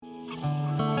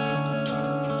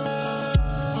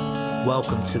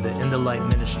Welcome to the In the Light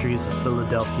Ministries of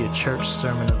Philadelphia Church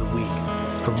Sermon of the Week.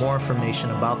 For more information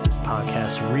about this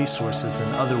podcast, resources,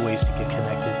 and other ways to get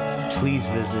connected, please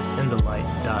visit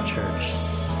inthelight.church.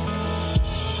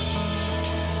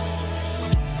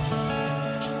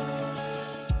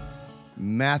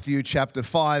 Matthew chapter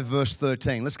 5, verse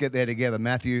 13. Let's get there together.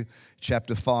 Matthew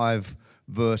chapter 5,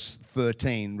 verse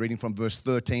 13. Reading from verse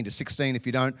 13 to 16. If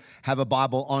you don't have a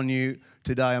Bible on you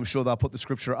today, I'm sure they'll put the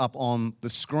scripture up on the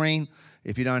screen.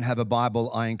 If you don't have a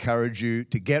Bible, I encourage you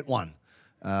to get one.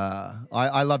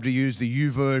 I love to use the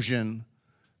YouVersion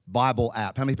Bible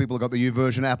app. How many people have got the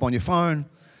YouVersion app on your phone?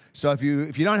 So if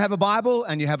you don't have a Bible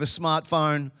and you have a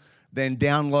smartphone, then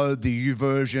download the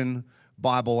YouVersion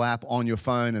Bible app on your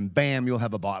phone, and bam, you'll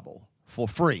have a Bible for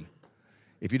free.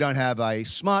 If you don't have a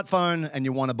smartphone and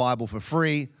you want a Bible for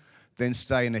free, then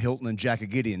stay in the Hilton and Jack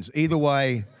of Gideon's. Either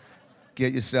way,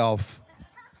 get yourself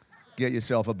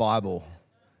a Bible.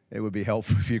 It would be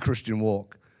helpful for your Christian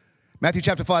walk. Matthew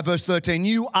chapter 5, verse 13.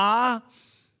 You are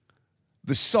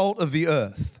the salt of the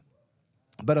earth,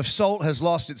 but if salt has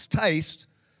lost its taste,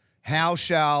 how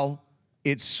shall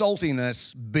its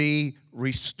saltiness be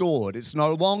restored? It's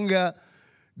no longer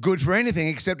good for anything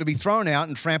except to be thrown out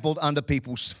and trampled under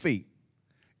people's feet.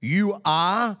 You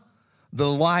are the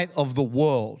light of the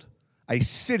world. A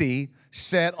city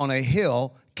set on a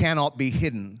hill cannot be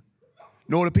hidden.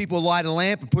 Nor do people light a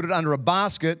lamp and put it under a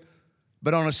basket,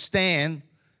 but on a stand,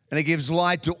 and it gives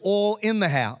light to all in the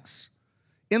house.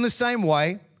 In the same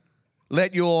way,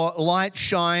 let your light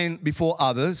shine before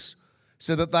others,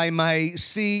 so that they may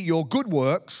see your good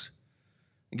works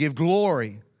and give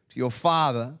glory to your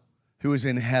Father who is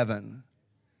in heaven.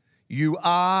 You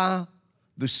are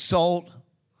the salt.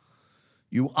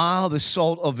 You are the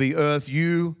salt of the earth.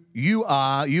 You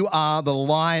are the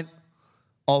light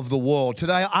of the world.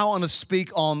 Today, I want to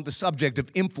speak on the subject of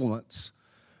influence,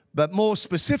 but more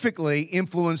specifically,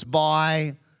 influence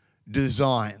by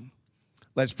design.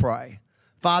 Let's pray.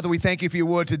 Father, we thank you for your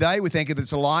word today. We thank you that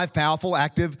it's alive, powerful,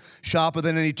 active, sharper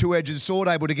than any two-edged sword,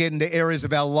 able to get into areas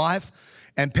of our life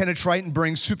and penetrate and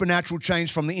bring supernatural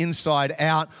change from the inside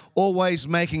out, always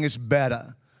making us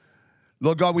better.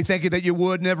 Lord God, we thank you that your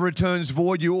word never returns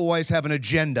void. You always have an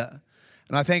agenda.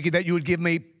 And I thank you that you would give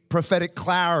me prophetic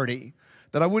clarity,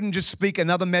 that I wouldn't just speak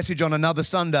another message on another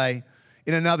Sunday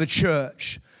in another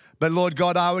church, but Lord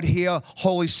God, I would hear,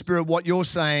 Holy Spirit, what you're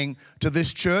saying to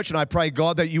this church. And I pray,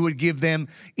 God, that you would give them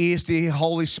ears to hear,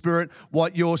 Holy Spirit,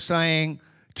 what you're saying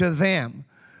to them.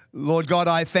 Lord God,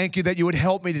 I thank you that you would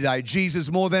help me today. Jesus,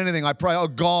 more than anything, I pray, oh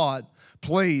God,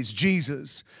 please,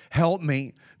 Jesus, help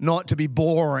me not to be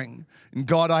boring. And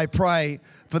God, I pray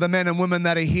for the men and women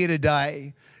that are here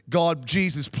today. God,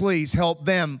 Jesus, please help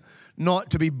them not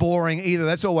to be boring either.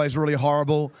 That's always really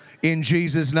horrible. In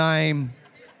Jesus' name.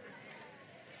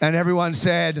 And everyone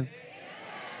said,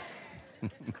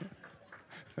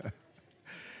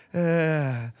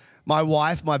 my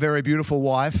wife, my very beautiful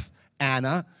wife,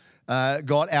 Anna,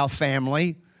 got our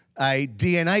family a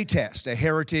DNA test, a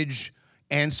heritage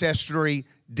ancestry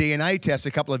DNA test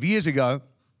a couple of years ago.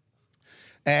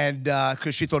 And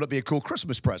because she thought it'd be a cool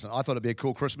Christmas present. I thought it'd be a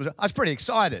cool Christmas. I was pretty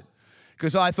excited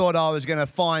because I thought I was going to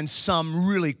find some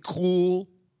really cool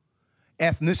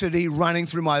ethnicity running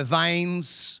through my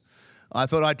veins. I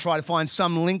thought I'd try to find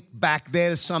some link back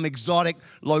there to some exotic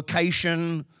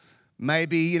location,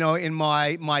 maybe, in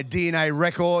my DNA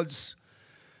records.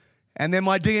 And then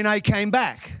my DNA came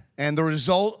back. And the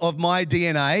result of my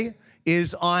DNA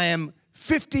is I am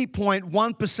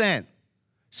 50.1%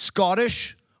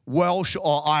 Scottish, Welsh,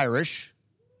 or Irish,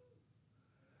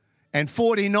 and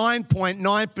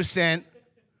 49.9%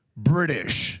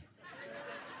 British.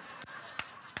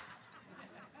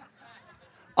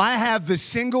 I have the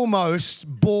single most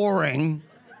boring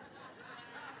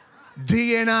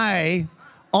DNA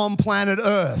on planet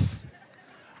Earth.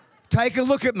 Take a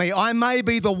look at me. I may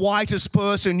be the whitest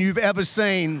person you've ever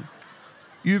seen.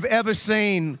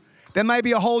 There may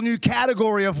be a whole new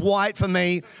category of white for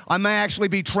me. I may actually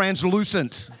be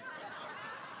translucent.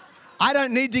 I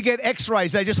don't need to get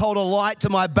x-rays. They just hold a light to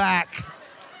my back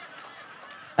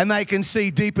and they can see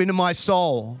deep into my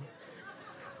soul.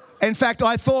 In fact,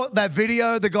 I thought that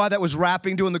video, the guy that was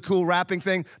rapping, doing the cool rapping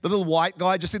thing, the little white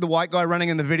guy, just see the white guy running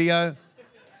in the video? You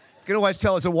can always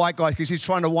tell it's a white guy because he's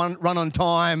trying to run on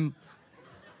time.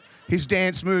 His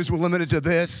dance moves were limited to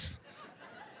this.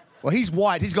 Well, he's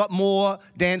white. He's got more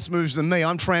dance moves than me.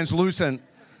 I'm translucent.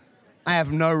 I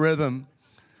have no rhythm.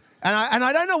 And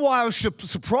I don't know why I was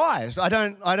surprised. I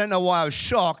don't know why I was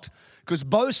shocked, because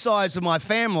both sides of my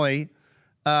family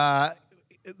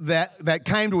that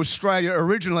came to Australia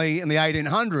originally in the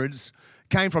 1800s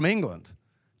came from England.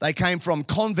 They came from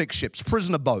convict ships,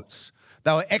 prisoner boats.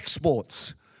 They were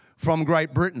exports from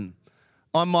Great Britain.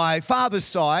 On my father's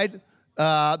side,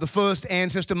 the first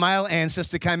ancestor, male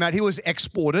ancestor, came out. He was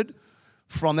exported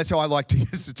from, that's how I like to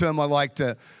use the term,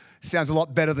 sounds a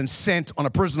lot better than sent on a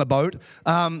prisoner boat,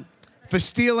 for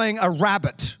stealing a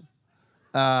rabbit.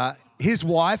 His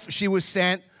wife, she was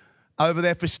sent over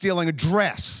there for stealing a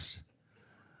dress.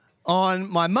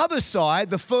 On my mother's side,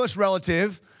 the first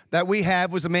relative that we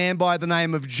have was a man by the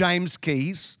name of James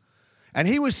Keyes, and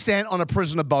he was sent on a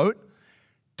prisoner boat.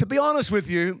 To be honest with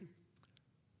you,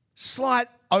 slight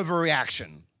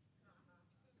overreaction,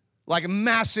 like a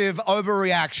massive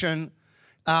overreaction.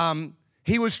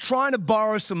 He was trying to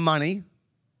borrow some money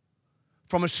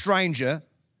from a stranger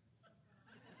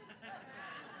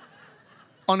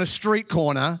on a street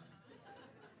corner,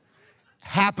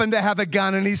 happened to have a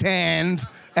gun in his hand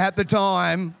at the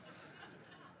time.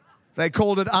 They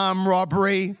called it armed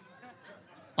robbery.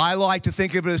 I like to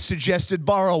think of it as suggested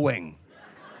borrowing.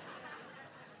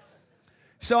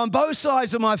 So on both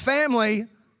sides of my family,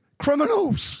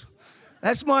 criminals.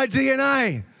 That's my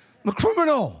DNA. I'm a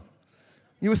criminal.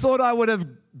 You thought I would have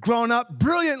grown up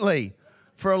brilliantly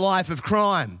for a life of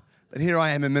crime, but here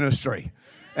I am in ministry.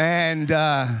 And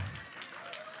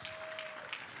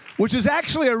which is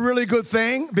actually a really good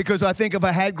thing, because I think if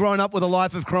I had grown up with a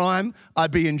life of crime, I'd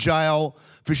be in jail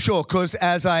for sure. Because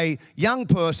as a young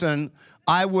person,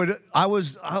 I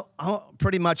was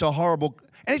pretty much a horrible,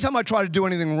 anytime I tried to do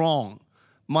anything wrong,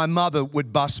 my mother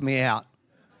would bust me out.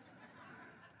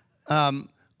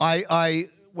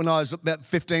 When I was about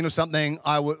 15 or something,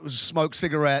 I would smoke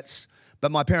cigarettes,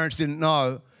 but my parents didn't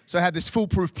know. So I had this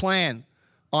foolproof plan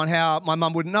on how my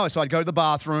mum wouldn't know. So I'd go to the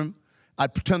bathroom,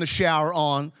 I'd turn the shower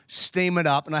on, steam it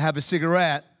up, and I'd have a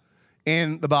cigarette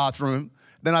in the bathroom.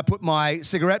 Then I put my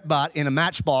cigarette butt in a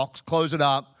matchbox, close it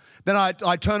up. Then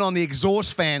I turn on the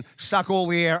exhaust fan, suck all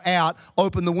the air out,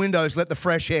 open the windows, let the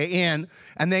fresh air in,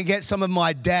 and then get some of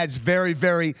my dad's very,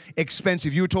 very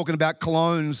expensive. You were talking about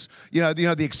colognes, you know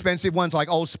the expensive ones like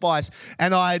Old Spice,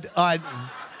 and I'd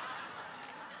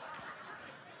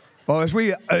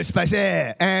Spice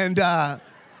Air, and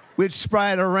we'd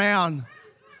spray it around.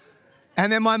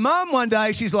 And then my mum one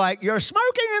day, she's like, "You're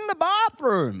smoking in the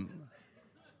bathroom."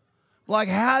 Like,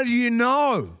 how do you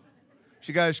know?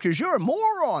 She goes, "Because you're a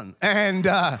moron." And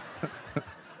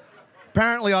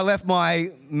apparently I left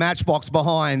my matchbox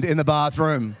behind in the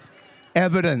bathroom.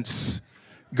 Evidence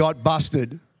got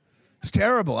busted. It's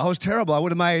terrible. I was terrible.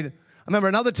 I remember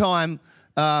another time,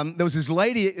 there was this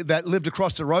lady that lived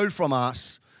across the road from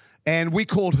us, and we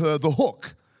called her the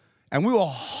Hook. And we were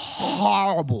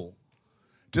horrible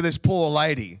to this poor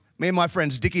lady. Me and my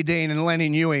friends, Dickie Dean and Lenny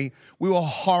Newey, we were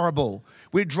horrible.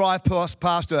 We'd drive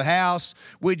past her house.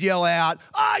 We'd yell out,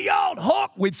 "Oh, you old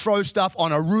hook!" We'd throw stuff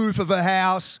on a roof of her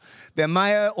house. There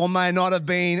may or may not have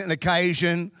been an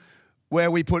occasion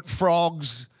where we put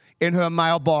frogs in her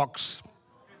mailbox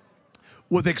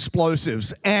with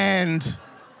explosives. And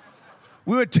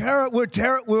we were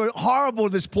horrible to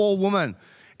this poor woman.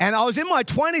 And I was in my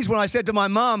 20s when I said to my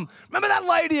mum, "Remember that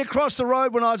lady across the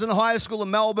road when I was in high school in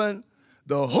Melbourne?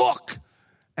 The Hook."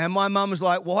 And my mum was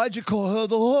like, "Why'd you call her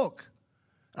the Hook?"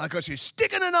 Because she's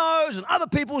sticking her nose in other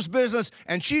people's business,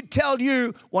 and she'd tell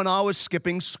you when I was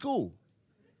skipping school.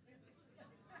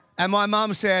 And my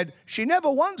mum said, "She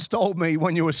never once told me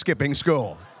when you were skipping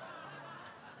school."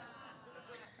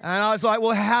 And I was like,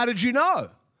 "Well, how did you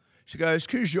know?" She goes,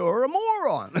 "Because you're a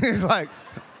moron." It's like,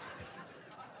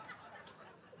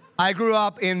 I grew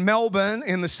up in Melbourne,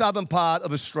 in the southern part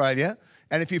of Australia.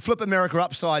 And if you flip America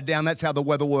upside down, that's how the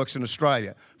weather works in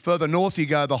Australia. Further north you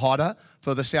go, the hotter.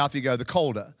 Further south you go, the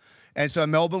colder. And so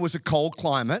Melbourne was a cold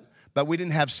climate, but we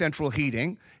didn't have central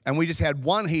heating, and we just had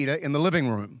one heater in the living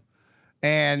room.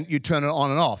 And you turn it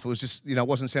on and off. It was just, it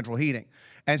wasn't central heating.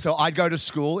 And so I'd go to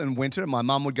school in winter, and my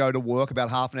mum would go to work about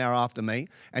half an hour after me,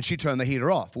 and she'd turn the heater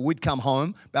off. Well, we'd come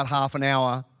home about half an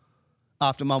hour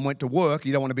after mum went to work.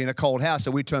 You don't want to be in a cold house,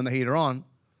 so we'd turn the heater on,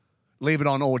 leave it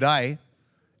on all day,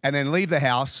 and then leave the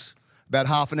house about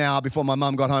half an hour before my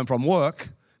mum got home from work.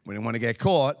 We didn't want to get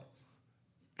caught.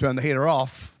 Turn the heater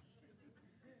off.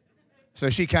 So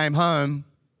she came home,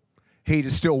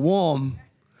 heater's still warm.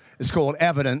 It's called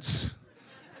evidence.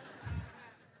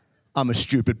 I'm a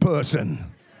stupid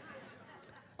person.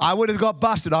 I would have got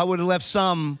busted. I would have left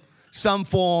some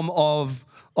form of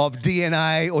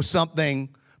DNA or something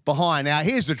behind. Now,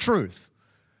 here's the truth,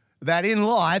 that in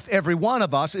life, every one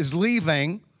of us is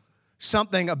leaving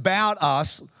something about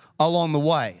us along the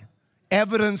way.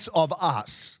 Evidence of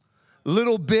us.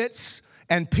 Little bits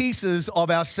and pieces of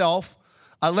ourselves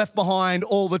are left behind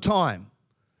all the time.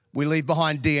 We leave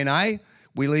behind DNA.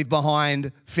 We leave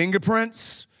behind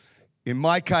fingerprints, in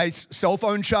my case, cell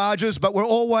phone chargers, but we're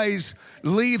always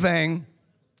leaving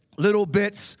little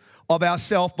bits of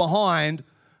ourself behind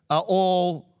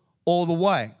all the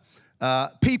way.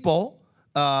 People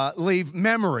leave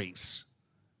memories.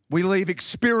 We leave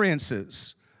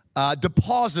experiences,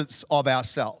 deposits of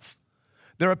ourself.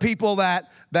 There are people that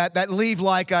leave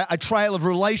like a trail of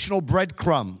relational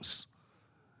breadcrumbs,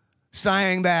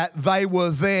 saying that they were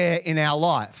there in our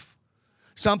life.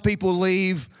 Some people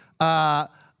leave a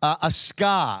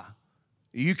scar.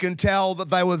 You can tell that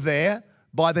they were there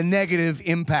by the negative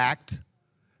impact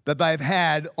that they've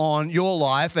had on your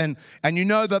life, and you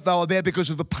know that they were there because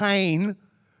of the pain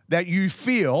that you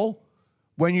feel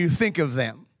when you think of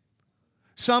them.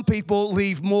 Some people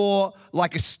leave more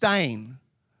like a stain.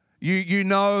 You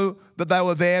know that they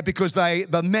were there because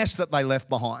the mess that they left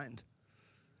behind.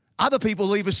 Other people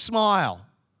leave a smile.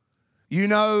 You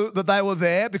know that they were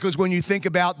there because when you think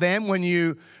about them, when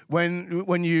you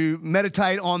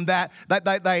meditate on that,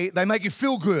 they make you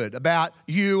feel good about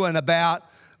you and about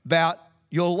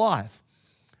your life.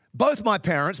 Both my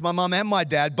parents, my mum and my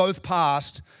dad, both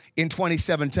passed in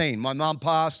 2017. My mum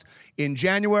passed in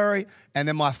January, and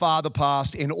then my father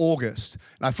passed in August.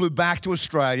 And I flew back to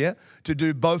Australia to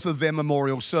do both of their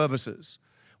memorial services.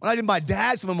 When I did my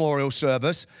dad's memorial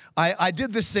service, I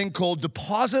did this thing called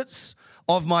Deposits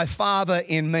of My Father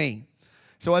in Me.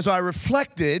 So as I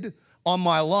reflected on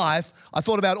my life, I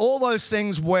thought about all those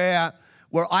things where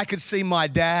I could see my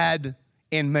dad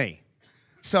in me.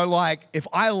 So like if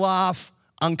I laugh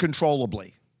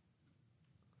uncontrollably,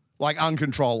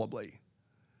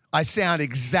 I sound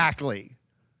exactly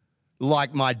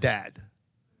like my dad.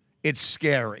 It's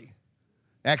scary.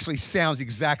 Actually sounds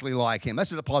exactly like him.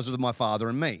 That's a deposit of my father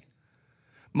and me.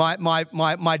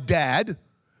 My dad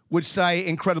would say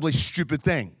incredibly stupid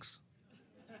things.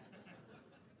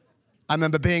 I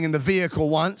remember being in the vehicle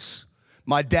once.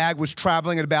 My dad was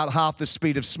traveling at about half the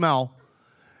speed of smell,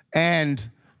 and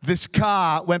this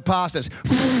car went past us.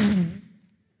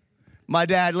 My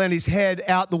dad leaned his head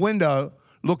out the window,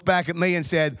 looked back at me and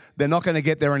said, "They're not going to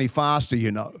get there any faster,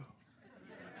 you know."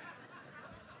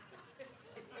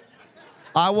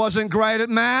 I wasn't great at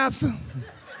math,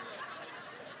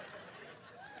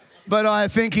 but I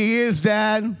think he is,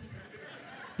 Dad.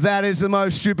 That is the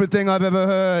most stupid thing I've ever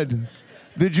heard.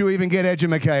 Did you even get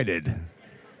educated?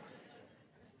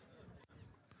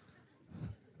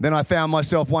 Then I found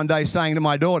myself one day saying to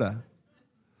my daughter,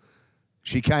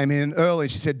 she came in early,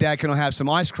 she said, "Dad, can I have some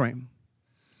ice cream?"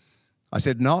 I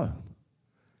said, "No."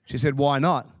 She said, "Why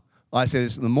not?" I said,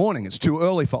 "It's in the morning, it's too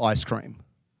early for ice cream."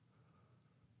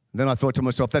 Then I thought to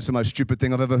myself, that's the most stupid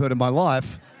thing I've ever heard in my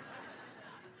life.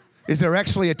 Is there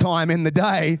actually a time in the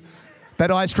day that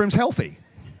ice cream's healthy?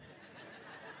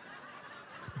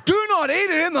 Do not eat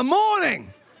it in the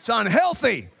morning. It's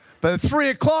unhealthy. But at 3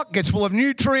 o'clock, gets full of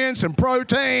nutrients and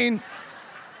protein.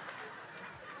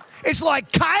 It's like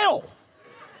kale.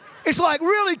 It's like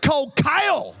really cold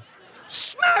kale.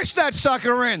 Smash that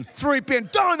sucker in. 3 p.m.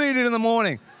 Don't eat it in the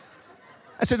morning.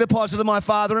 That's a deposit of my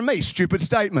father and me. Stupid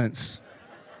statements.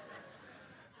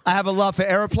 I have a love for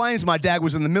airplanes. My dad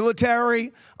was in the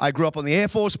military. I grew up on the Air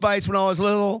Force Base when I was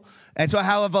little. And so I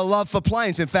have a love for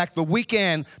planes. In fact, the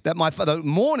weekend that the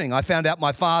morning I found out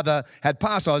my father had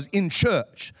passed, I was in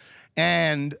church.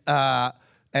 And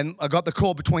I got the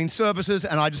call between services,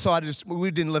 and I decided,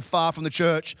 we didn't live far from the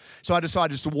church, so I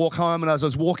decided just to walk home. And as I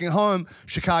was walking home,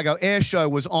 Chicago Air Show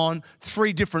was on.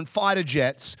 3 different fighter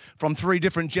jets from 3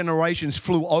 different generations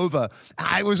flew over.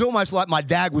 It was almost like my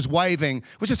dad was waving.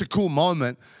 It was just a cool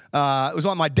moment. It was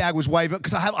like my dad was waving,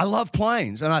 because I love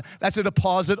planes, and that's a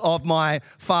deposit of my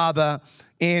father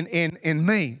in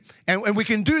me. And we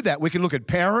can do that. We can look at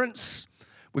parents.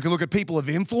 We can look at people of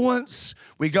influence.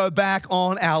 We go back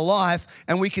on our life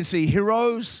and we can see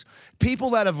heroes,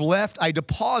 people that have left a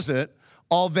deposit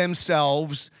of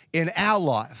themselves in our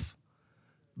life.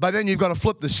 But then you've got to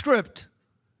flip the script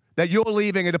that you're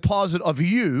leaving a deposit of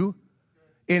you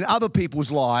in other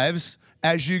people's lives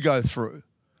as you go through.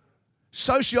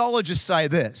 Sociologists say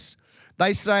this.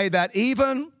 They say that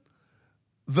even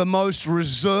the most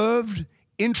reserved,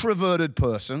 introverted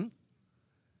person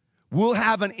will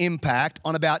have an impact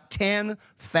on about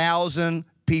 10,000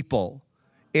 people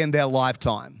in their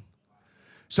lifetime.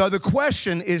 So the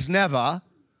question is never,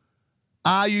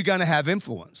 are you going to have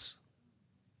influence?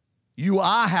 You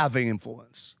are having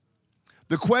influence.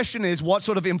 The question is, what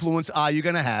sort of influence are you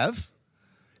going to have?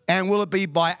 And will it be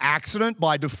by accident,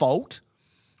 by default,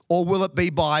 or will it be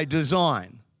by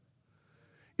design?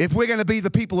 If we're going to be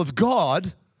the people of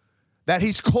God that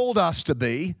He's called us to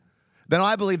be, then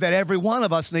I believe that every one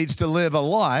of us needs to live a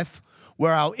life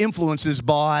where our influence is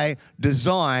by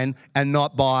design and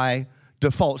not by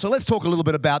default. So let's talk a little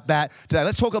bit about that today.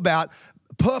 Let's talk about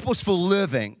purposeful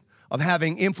living, of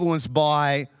having influence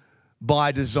by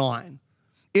design.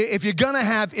 If you're going to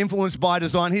have influence by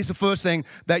design, here's the first thing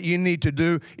that you need to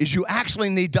do is you actually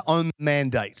need to own the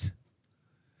mandate.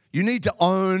 You need to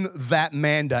own that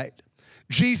mandate.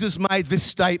 Jesus made this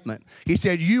statement. He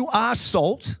said, you are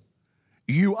salt,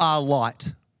 you are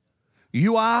light.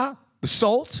 You are the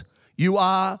salt, you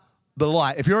are the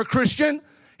light. If you're a Christian,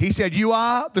 he said, you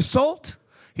are the salt.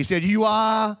 He said, you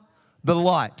are the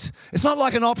light. It's not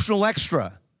like an optional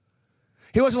extra.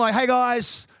 He wasn't like, hey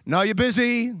guys, know you're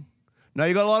busy. Know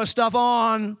you got a lot of stuff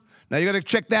on. Know you got to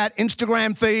check that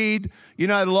Instagram feed. You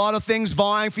know, a lot of things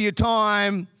vying for your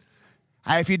time.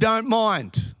 Hey, if you don't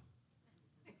mind,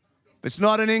 if it's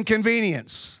not an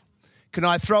inconvenience, can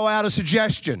I throw out a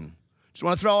suggestion? Just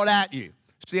want to throw it at you.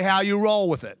 See how you roll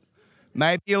with it.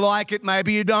 Maybe you like it,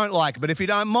 maybe you don't like it. But if you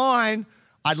don't mind,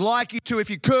 I'd like you to, if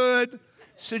you could,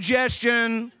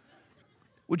 suggestion.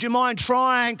 Would you mind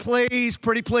trying, please,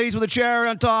 pretty please, with a cherry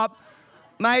on top?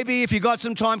 Maybe if you got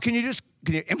some time, can you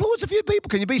influence a few people?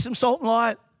 Can you be some salt and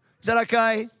light? Is that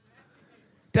okay?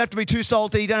 Don't have to be too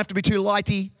salty. Don't have to be too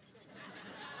lighty.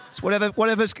 It's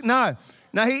whatever's. No,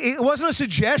 it wasn't a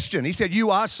suggestion. He said, you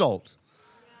are salt.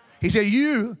 He said,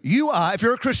 you are, if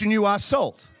you're a Christian, you are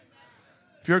salt.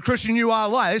 If you're a Christian, you are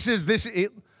light.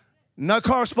 No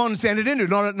correspondence entered into,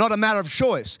 not a matter of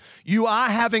choice. You are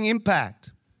having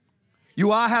impact.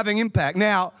 You are having impact.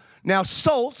 Now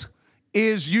salt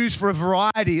is used for a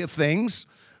variety of things,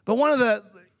 but one of the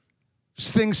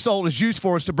things salt is used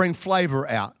for is to bring flavor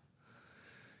out.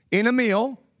 In a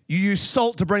meal, you use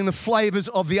salt to bring the flavors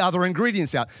of the other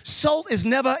ingredients out. Salt is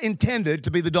never intended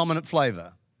to be the dominant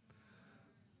flavor.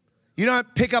 You don't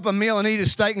pick up a meal and eat a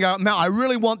steak and go, man, I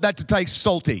really want that to taste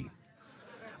salty.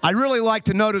 I really like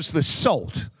to notice the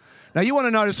salt. Now, you want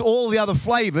to notice all the other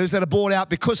flavors that are brought out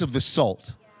because of the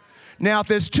salt. Now, if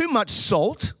there's too much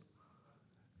salt,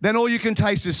 then all you can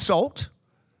taste is salt,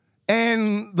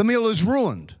 and the meal is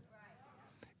ruined.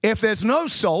 If there's no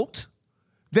salt,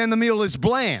 then the meal is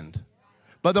bland.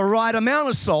 But the right amount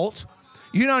of salt,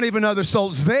 you don't even know the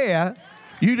salt's there.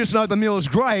 You just know the meal is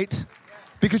great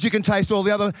because you can taste all the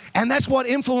other. And that's what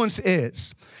influence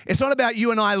is. It's not about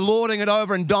you and I lording it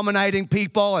over and dominating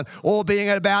people and all being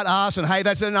about us and, hey,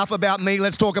 that's enough about me.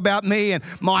 Let's talk about me and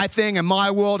my thing and my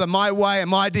world and my way and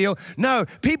my deal. No,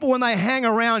 people, when they hang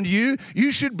around you,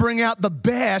 you should bring out the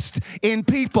best in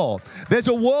people. There's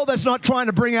a world that's not trying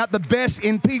to bring out the best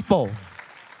in people.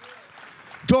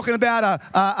 Talking about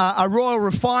a royal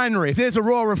refinery. If there's a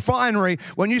royal refinery,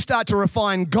 when you start to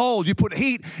refine gold, you put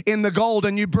heat in the gold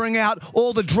and you bring out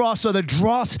all the dross, so the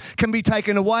dross can be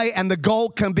taken away and the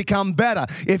gold can become better.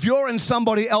 If you're in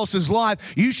somebody else's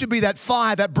life, you should be that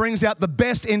fire that brings out the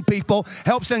best in people,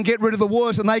 helps them get rid of the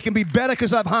worst, and they can be better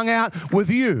because they've hung out with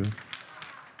you.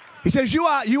 He says, you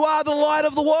are the light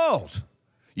of the world.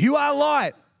 You are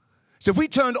light. So if we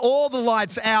turned all the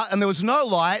lights out and there was no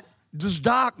light, just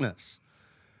darkness.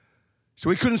 So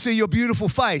we couldn't see your beautiful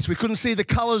face. We couldn't see the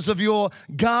colors of your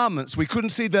garments. We couldn't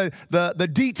see the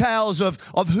details of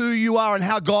who you are and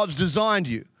how God's designed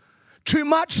you. Too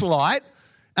much light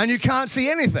and you can't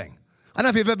see anything. I don't know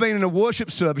if you've ever been in a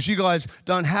worship service. You guys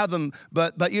don't have them,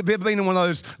 but you've ever been in one of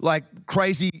those like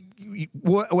crazy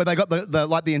where they got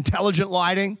the intelligent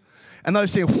lighting, and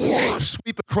those things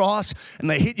sweep across and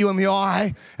they hit you in the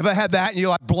eye. Ever had that and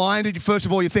you're like blinded? First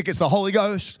of all, you think it's the Holy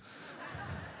Ghost.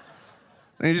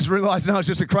 And you just realize, no, it's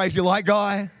just a crazy light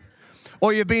guy.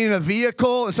 Or you've been in a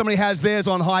vehicle and somebody has theirs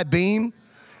on high beam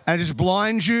and it just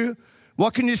blinds you.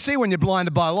 What can you see when you're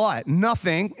blinded by light?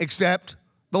 Nothing except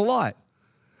the light.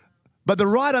 But the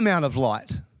right amount of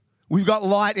light. We've got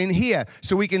light in here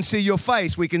so we can see your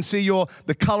face. We can see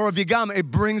the color of your garment. It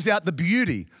brings out the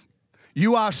beauty.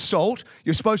 You are salt.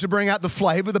 You're supposed to bring out the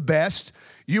flavor, the best.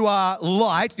 You are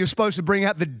light. You're supposed to bring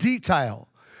out the detail.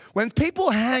 When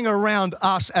people hang around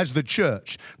us as the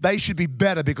church, they should be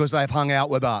better because they've hung out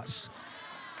with us.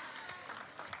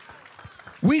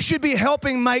 We should be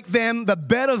helping make them the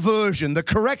better version, the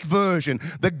correct version,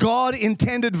 the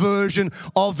God-intended version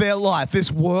of their life.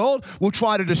 This world will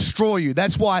try to destroy you.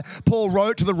 That's why Paul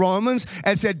wrote to the Romans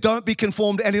and said, don't be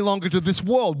conformed any longer to this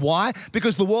world. Why?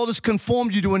 Because the world has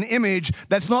conformed you to an image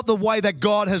that's not the way that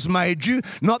God has made you,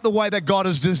 not the way that God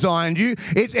has designed you.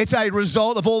 It's a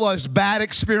result of all those bad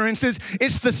experiences.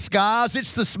 It's the scars,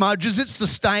 it's the smudges, it's the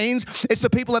stains, it's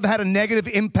the people that have had a negative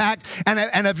impact and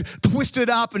have twisted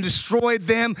up and destroyed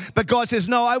them. But God says,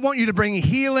 no, I want you to bring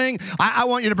healing. I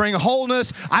want you to bring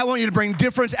wholeness. I want you to bring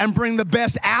difference and bring the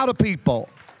best out of people.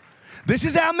 This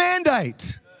is our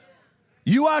mandate.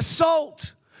 You are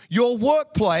salt. Your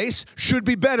workplace should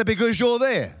be better because you're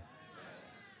there.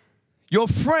 Your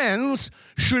friends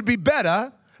should be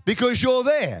better because you're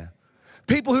there.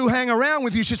 People who hang around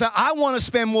with you should say, I want to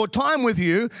spend more time with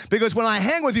you because when I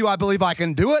hang with you, I believe I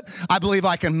can do it. I believe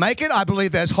I can make it. I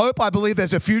believe there's hope. I believe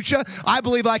there's a future. I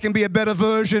believe I can be a better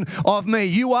version of me.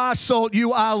 You are salt.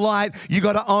 You are light. You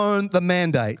got to own the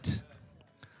mandate.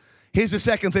 Here's the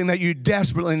second thing that you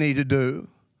desperately need to do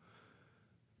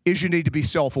is you need to be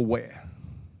self-aware.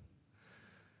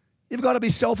 You've got to be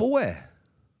self-aware.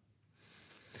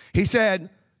 He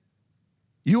said,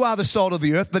 you are the salt of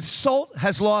the earth, but salt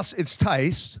has lost its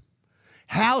taste.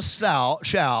 How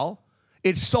shall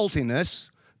its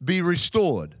saltiness be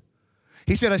restored?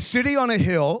 He said, a city on a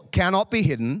hill cannot be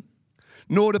hidden,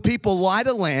 nor do people light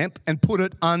a lamp and put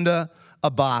it under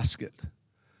a basket.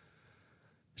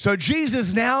 So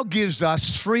Jesus now gives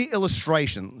us 3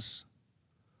 illustrations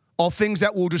of things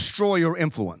that will destroy your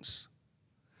influence.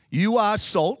 You are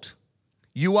salt,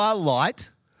 you are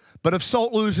light, but if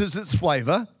salt loses its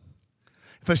flavor,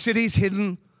 if a city is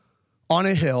hidden on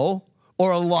a hill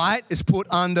or a light is put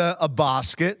under a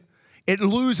basket, it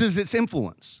loses its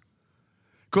influence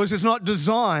because it's not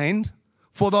designed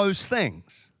for those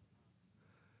things.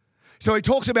 So he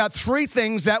talks about 3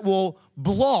 things that will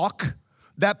block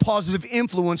that positive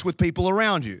influence with people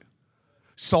around you.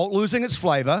 Salt losing its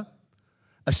flavor,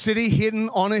 a city hidden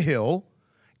on a hill,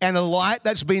 and a light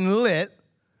that's been lit,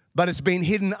 but it's been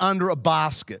hidden under a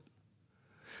basket.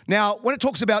 Now, when it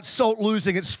talks about salt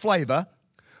losing its flavor,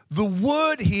 the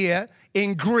word here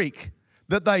in Greek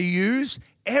that they use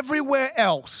everywhere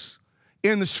else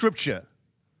in the scripture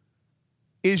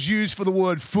is used for the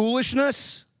word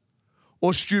foolishness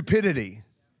or stupidity.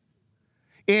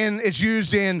 It's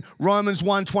used in Romans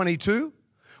 1:22,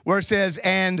 where it says,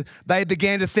 and they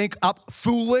began to think up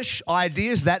foolish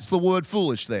ideas. That's the word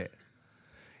foolish there.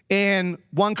 In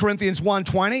 1 Corinthians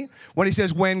 1:20, when he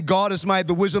says, when God has made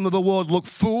the wisdom of the world look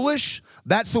foolish,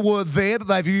 that's the word there that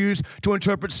they've used to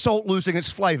interpret salt losing its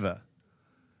flavor.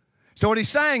 So what he's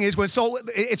saying is when salt,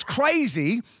 it's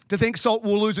crazy to think salt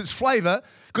will lose its flavor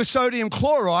because sodium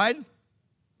chloride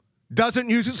doesn't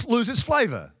lose its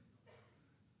flavor.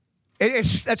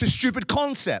 That's a stupid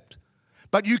concept.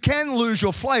 But you can lose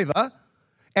your flavor,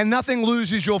 and nothing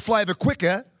loses your flavor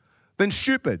quicker than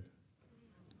stupid.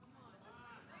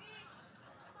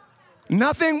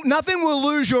 Nothing will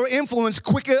lose your influence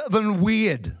quicker than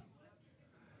weird,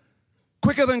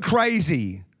 quicker than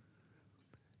crazy.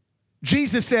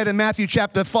 Jesus said in Matthew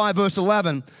chapter 5, verse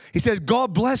 11, he says,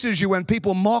 God blesses you when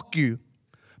people mock you,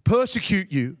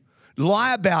 persecute you,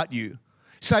 lie about you,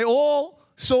 say all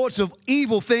sorts of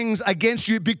evil things against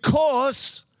you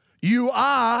because you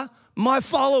are my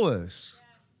followers.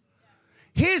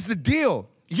 Here's the deal.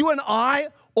 You and I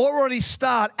already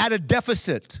start at a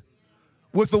deficit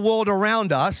with the world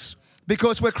around us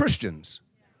because we're Christians.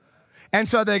 And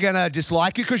so they're going to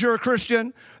dislike you because you're a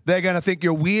Christian. They're going to think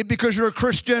you're weird because you're a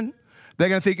Christian. They're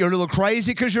going to think you're a little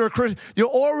crazy because you're a Christian. You're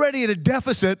already at a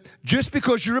deficit just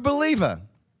because you're a believer.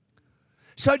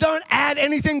 So don't add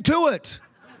anything to it.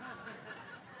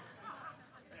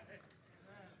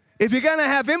 If you're going to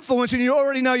have influence and you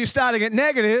already know you're starting at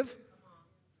negative,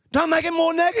 don't make it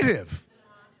more negative.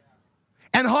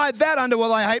 And hide that under,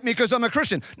 well, they hate me because I'm a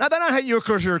Christian. No, they don't hate you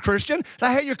because you're a Christian.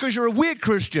 They hate you because you're a weird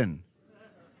Christian.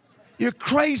 You're a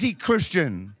crazy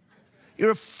Christian.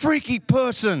 You're a freaky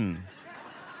person.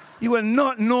 You are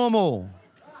not normal.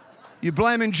 You're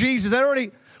blaming Jesus.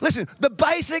 Listen, the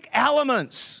basic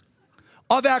elements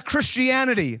of our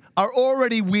Christianity are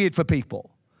already weird for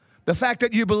people. The fact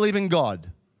that you believe in God,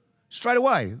 straight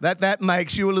away, that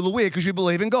makes you a little weird because you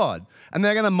believe in God. And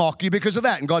they're going to mock you because of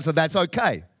that. And God said, that's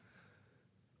okay.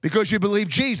 Because you believe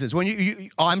Jesus. When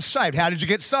I'm saved. How did you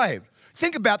get saved?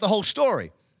 Think about the whole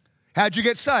story. How did you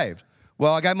get saved?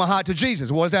 Well, I gave my heart to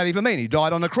Jesus. What does that even mean? He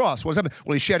died on the cross. What does that mean?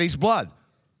 Well, he shed his blood.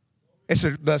 It's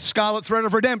the scarlet thread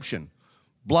of redemption.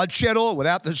 Blood shed all.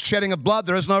 Without the shedding of blood,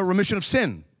 there is no remission of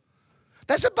sin.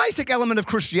 That's a basic element of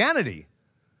Christianity.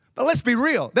 But let's be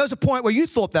real. There was a point where you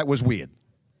thought that was weird.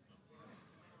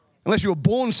 Unless you were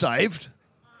born saved.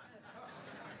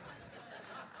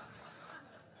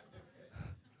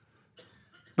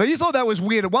 But you thought that was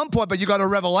weird at one point, but you got a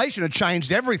revelation that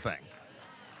changed everything.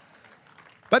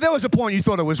 But there was a point you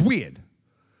thought it was weird.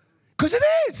 Because it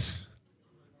is.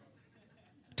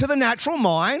 To the natural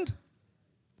mind,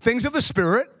 things of the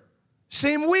spirit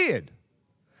seem weird.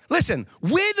 Listen,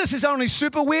 weirdness is only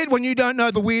super weird when you don't know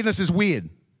the weirdness is weird.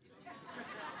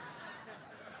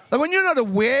 Like when you're not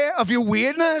aware of your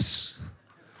weirdness,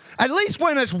 at least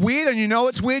when it's weird and you know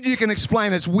it's weird, you can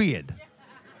explain it's weird.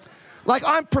 Like,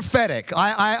 I'm prophetic.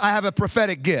 I have a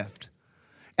prophetic gift.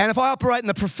 And if I operate in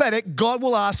the prophetic, God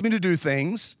will ask me to do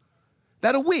things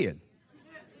that are weird.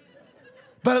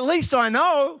 But at least I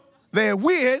know they're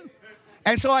weird.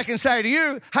 And so I can say to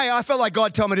you, hey, I felt like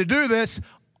God told me to do this.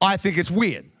 I think it's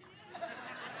weird.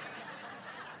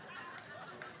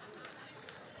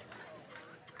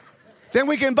 Then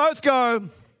we can both go,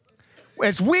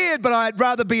 it's weird, but I'd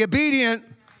rather be obedient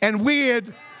and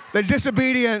weird than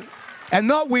disobedient and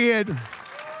not weird.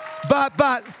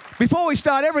 But before we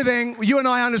start everything, you and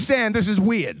I understand this is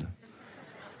weird.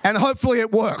 And hopefully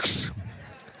it works.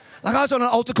 Like, I was on an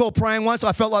altar call praying once.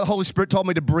 I felt like the Holy Spirit told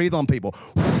me to breathe on people.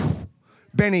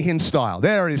 Benny Hinn style.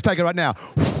 There it is. Take it right now.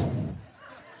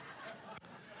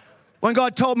 When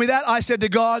God told me that, I said to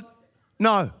God,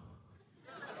 no.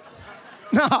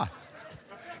 No.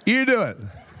 You do it.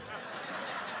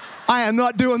 I am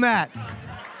not doing that.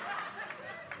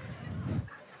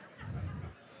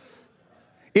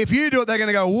 If you do it, they're going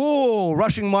to go, whoa,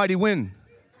 rushing mighty wind.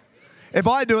 If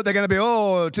I do it, they're going to be,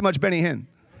 oh, too much Benny Hinn.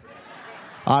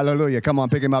 Hallelujah. Come on,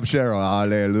 pick him up, Cheryl.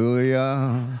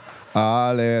 Hallelujah.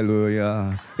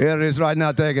 Hallelujah. Here it is right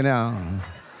now. Take it now.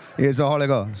 Here's the Holy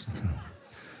Ghost.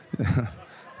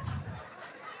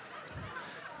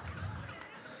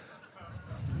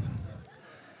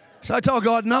 So I told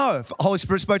God, no. If the Holy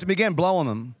Spirit spoke to me again, blow on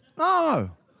them.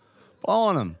 No. Blow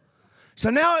on them.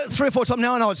 So now, 3 or 4 times,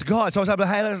 now I know it's God. So I was able to,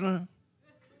 hey, listen.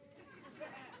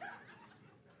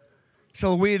 It's a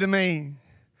little weird to me,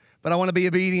 but I want to be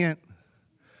obedient.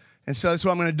 And so that's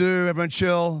what I'm going to do. Everyone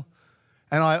chill.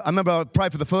 And I remember I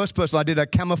prayed for the first person. I did a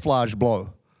camouflage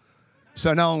blow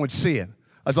so no one would see it.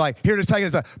 I was like, here it is, take it.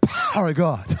 It's like, power of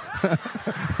God.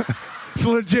 It's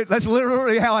legit. That's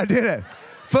literally how I did it.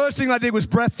 First thing I did was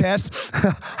breath test.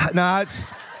 No,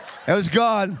 it was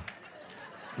God.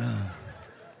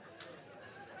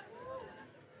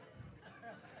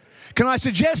 Can I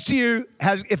suggest to you,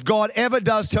 if God ever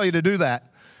does tell you to do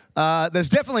that, there's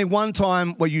definitely one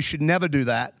time where you should never do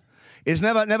that, is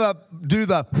never do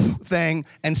the thing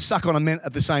and suck on a mint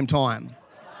at the same time.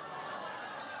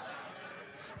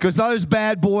 Because those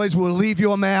bad boys will leave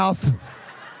your mouth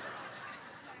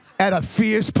at a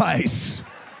fierce pace.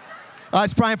 I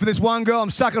was praying for this one girl. I'm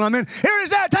sucking on a mint. Here it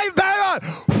is now. Take it back on.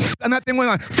 And that thing went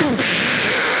like,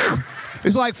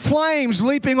 it's like flames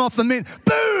leaping off the mint.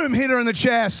 Boom! Hit her in the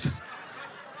chest.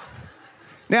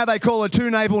 Now they call her Two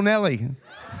Naval Nelly.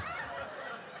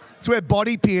 It's where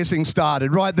body piercing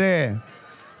started, right there,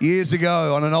 years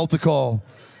ago on an altar call.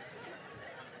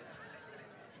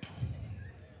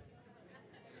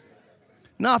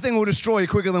 Nothing will destroy you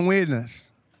quicker than weirdness.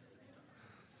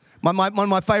 One of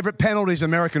my favorite penalties in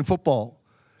American football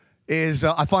is,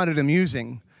 I find it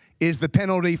amusing, is the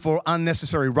penalty for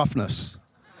unnecessary roughness.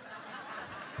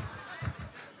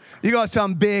 You got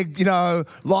some big,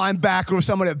 linebacker or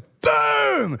somebody,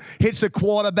 boom, hits a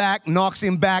quarterback, knocks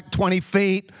him back 20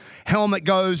 feet, helmet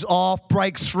goes off,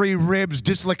 breaks 3 ribs,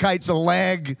 dislocates a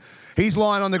leg. He's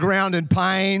lying on the ground in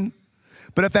pain.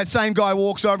 But if that same guy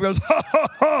walks over and goes, ha, ha,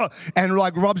 ha, and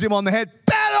rubs him on the head,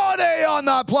 penalty on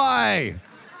the play.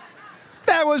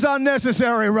 That was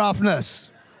unnecessary roughness.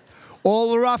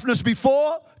 All the roughness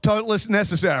before, totally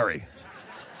necessary.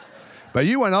 But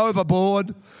you went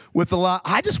overboard with the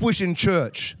I just wish in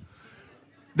church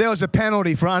there was a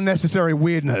penalty for unnecessary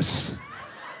weirdness.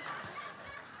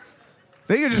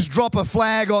 They could just drop a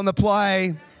flag on the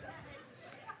play.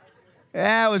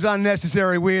 That was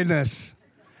unnecessary weirdness.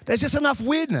 There's just enough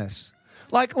weirdness.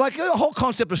 Like the whole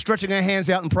concept of stretching our hands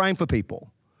out and praying for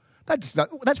people.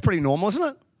 That's pretty normal, isn't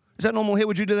it? Is that normal here?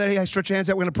 Would you do that here? Stretch your hands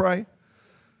out, we're going to pray?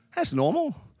 That's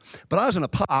normal. But I was in a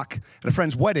park at a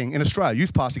friend's wedding in Australia,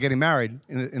 youth pastor getting married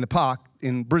in a park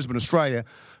in Brisbane, Australia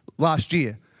last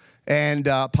year. And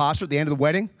pastor at the end of the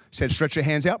wedding said, stretch your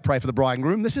hands out, pray for the bride and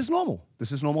groom. This is normal.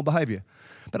 This is normal behavior.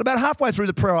 But about halfway through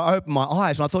the prayer, I opened my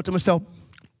eyes and I thought to myself,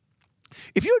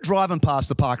 if you were driving past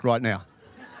the park right now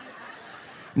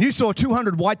and you saw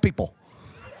 200 white people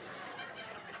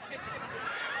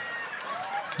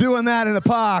doing that in a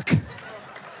park,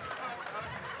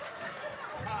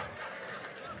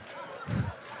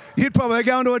 you'd probably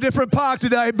go into a different park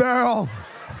today, Beryl.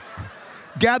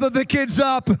 Gather the kids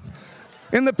up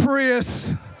in the Prius.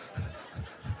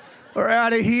 We're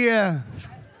out of here.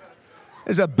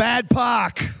 It's a bad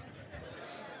park.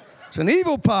 It's an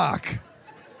evil park.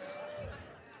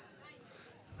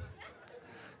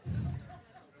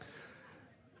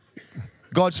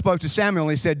 God spoke to Samuel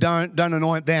and he said, don't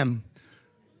anoint them.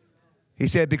 He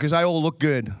said, because they all look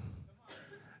good. He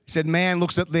said, man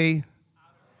looks at the,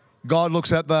 God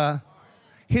looks at the.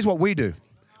 Here's what we do.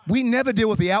 We never deal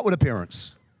with the outward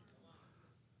appearance.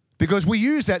 Because we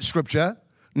use that scripture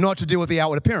not to deal with the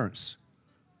outward appearance.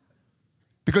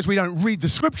 Because we don't read the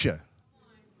scripture.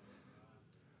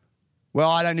 Well,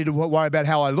 I don't need to worry about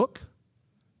how I look.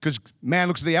 Because man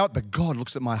looks at the outward, but God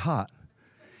looks at my heart.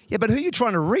 Yeah, but who are you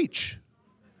trying to reach?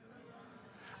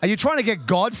 Are you trying to get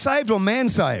God saved or man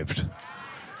saved?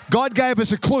 God gave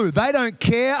us a clue. They don't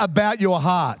care about your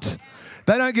heart.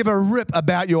 They don't give a rip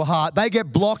about your heart. They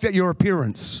get blocked at your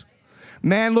appearance.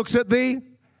 Man looks at the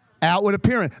outward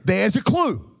appearance. There's a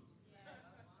clue.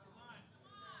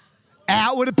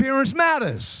 Outward appearance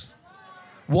matters.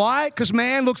 Why? Because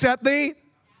man looks at the...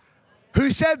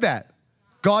 Who said that?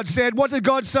 God said, what did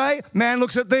God say? Man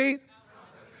looks at the...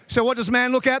 So what does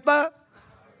man look at the?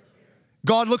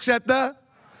 God looks at the...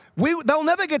 They'll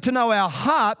never get to know our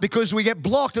heart because we get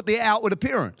blocked at the outward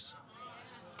appearance.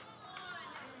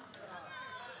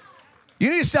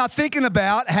 You need to start thinking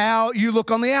about how you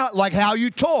look on the out, like how you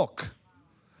talk.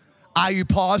 Are you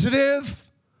positive?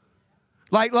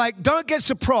 Like, don't get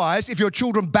surprised if your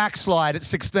children backslide at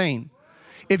 16.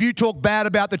 If you talk bad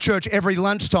about the church every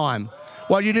lunchtime,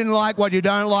 what you didn't like, what you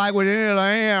don't like, what you didn't like.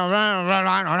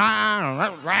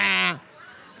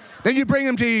 Then you bring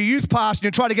them to your youth pastor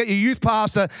and you try to get your youth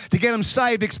pastor to get them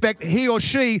saved, expect he or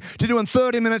she to do in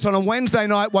 30 minutes on a Wednesday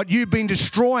night what you've been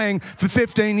destroying for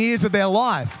 15 years of their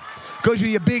life. Because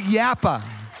you're your big yapper,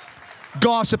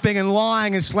 gossiping and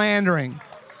lying and slandering.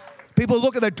 People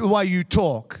look at the way you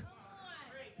talk.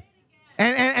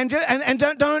 And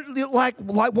don't like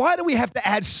why do we have to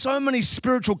add so many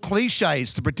spiritual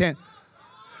cliches to pretend?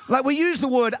 Like we use the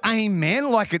word amen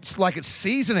like it's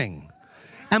seasoning.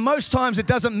 And most times it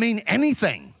doesn't mean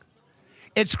anything.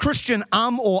 It's Christian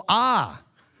or ah.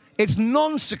 It's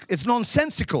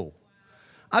nonsensical.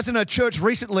 I was in a church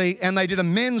recently and they did a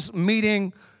men's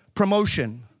meeting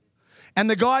promotion. And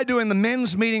the guy doing the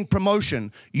men's meeting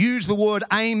promotion used the word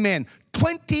amen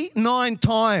 29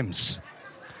 times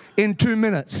in 2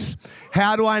 minutes.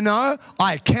 How do I know?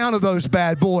 I counted those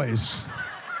bad boys.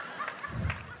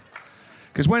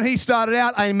 Because when he started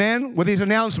out, amen, with his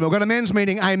announcement, we've got a men's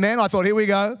meeting, amen, I thought, here we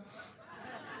go.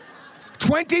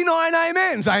 29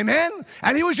 amens, amen.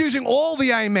 And he was using all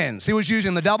the amens. He was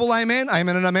using the double amen,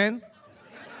 amen and amen.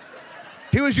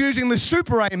 He was using the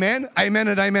super amen, amen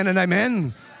and amen and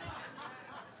amen.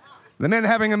 The men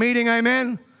having a meeting,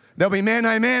 amen. There'll be men,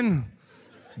 amen.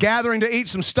 Gathering to eat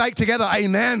some steak together,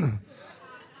 amen.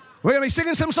 We're going to be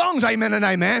singing some songs, amen and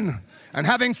amen. And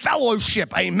having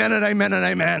fellowship, amen and amen and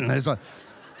amen. It's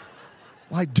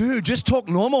like, dude, just talk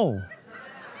normal.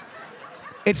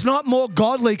 It's not more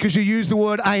godly because you use the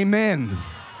word amen.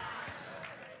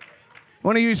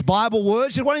 Want to use Bible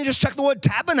words? Why don't you just chuck the word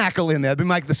tabernacle in there? It'd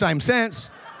make the same sense.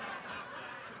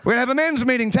 We're going to have a men's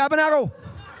meeting, tabernacle.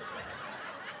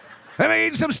 And we're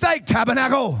eating some steak,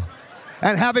 tabernacle.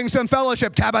 And having some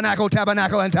fellowship, tabernacle,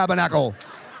 tabernacle, and tabernacle.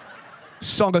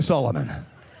 Song of Solomon.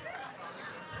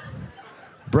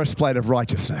 Breastplate of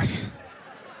righteousness.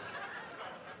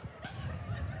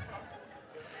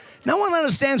 No one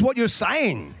understands what you're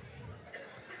saying.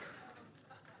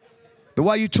 The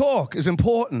way you talk is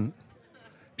important.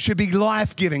 Should be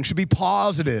life-giving, should be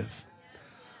positive.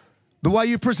 The way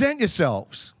you present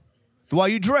yourselves, the way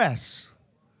you dress,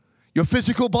 your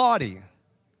physical body.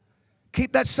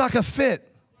 Keep that sucker fit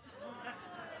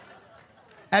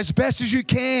as best as you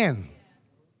can.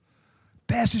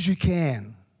 Best as you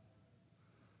can.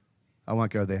 I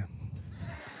won't go there.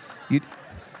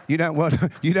 You don't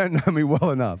know me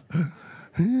well enough.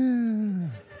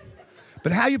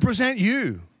 But how you present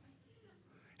you.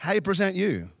 How you present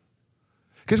you.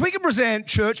 Because we can present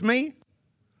church me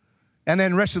and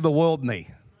then rest of the world me.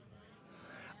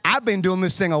 I've been doing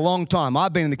this thing a long time.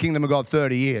 I've been in the kingdom of God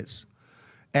 30 years.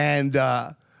 And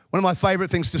one of my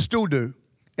favorite things to still do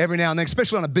every now and then,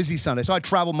 especially on a busy Sunday. So I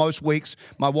travel most weeks.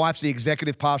 My wife's the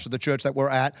executive pastor of the church that we're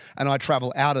at, and I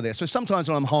travel out of there. So sometimes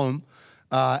when I'm home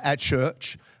at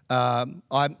church, I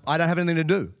don't have anything to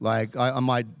do. Like I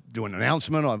might do an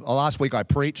announcement. Last week I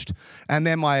preached. And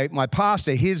then my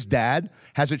pastor, his dad,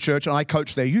 has a church, and I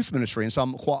coach their youth ministry. And so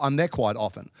I'm there quite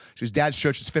often. So his dad's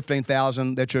church is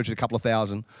 15,000. Their church is a couple of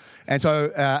thousand. And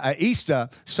so at Easter,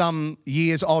 some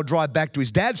years I'll drive back to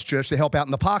his dad's church to help out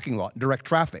in the parking lot, direct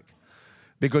traffic.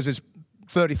 Because there's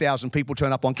 30,000 people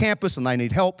turn up on campus and they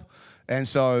need help. And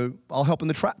so I'll help in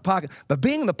the parking. But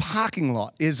being in the parking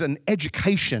lot is an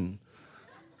education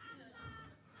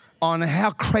on how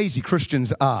crazy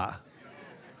Christians are.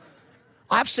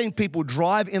 I've seen people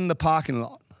drive in the parking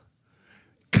lot,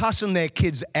 cussing their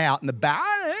kids out in the back.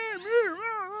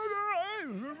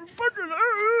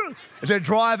 As they're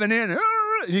driving in,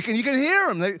 you can hear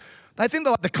them. They think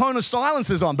that the cone of silence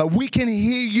is on, but we can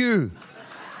hear you.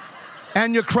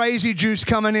 and your crazy juice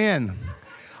coming in.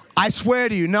 I swear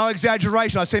to you, no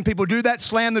exaggeration. I've seen people do that,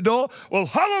 slam the door. Well,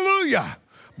 hallelujah.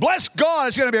 Bless God,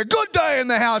 it's going to be a good day in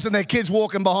the house. And their kids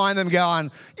walking behind them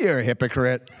going, you're a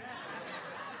hypocrite.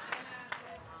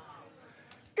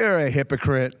 You're a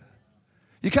hypocrite.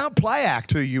 You can't play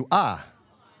act who you are.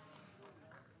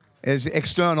 It's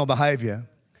external behavior,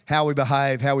 how we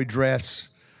behave, how we dress,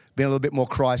 being a little bit more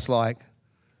Christ-like.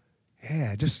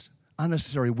 Yeah, just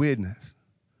unnecessary weirdness.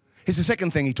 Here's the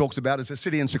second thing he talks about is a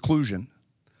city in seclusion.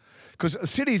 Because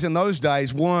cities in those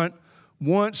days weren't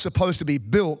supposed to be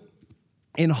built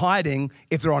in hiding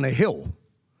if they're on a hill.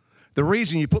 The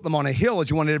reason you put them on a hill is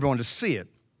you wanted everyone to see it.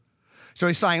 So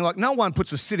he's saying, look, no one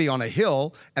puts a city on a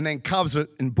hill and then covers it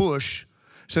in bush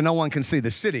so no one can see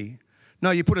the city.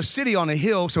 No, you put a city on a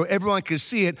hill so everyone can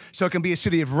see it, so it can be a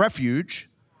city of refuge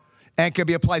and it can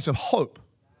be a place of hope.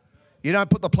 You don't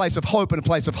put the place of hope in a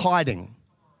place of hiding.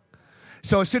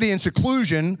 So a city in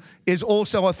seclusion is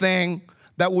also a thing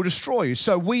that will destroy you.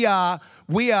 So we are,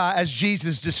 as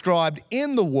Jesus described,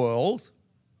 in the world,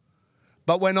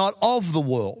 but we're not of the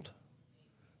world.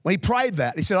 When he prayed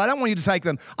that, he said, I don't want you to take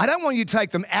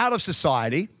them out of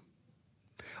society.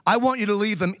 I want you to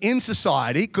leave them in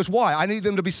society, because why? I need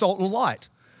them to be salt and light.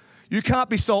 You can't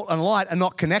be salt and light and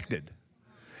not connected.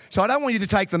 So I don't want you to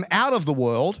take them out of the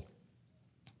world,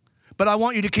 but I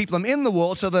want you to keep them in the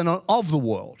world so they're not of the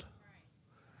world.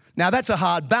 Now that's a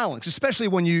hard balance, especially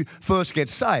when you first get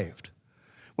saved.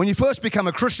 When you first become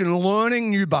a Christian, learning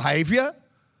new behavior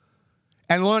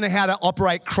and learning how to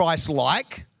operate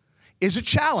Christ-like is a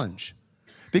challenge,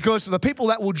 because the people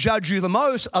that will judge you the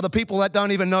most are the people that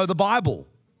don't even know the Bible.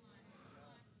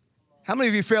 How many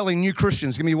of you fairly new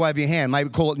Christians? Give me a wave of your hand. Maybe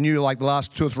call it new like the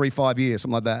last 2 or 3, 5 years,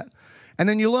 something like that. And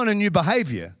then you learn a new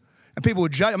behavior. And people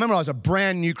would judge. I remember I was a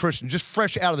brand new Christian, just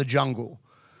fresh out of the jungle.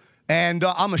 And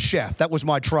I'm a chef. That was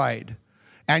my trade.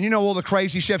 And you know all the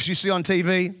crazy chefs you see on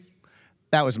TV?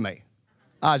 That was me.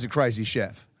 I was a crazy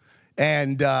chef. But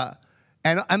now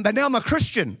I'm a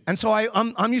Christian. And so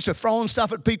I'm used to throwing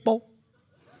stuff at people,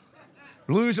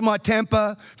 losing my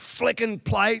temper, flicking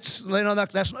plates. You know,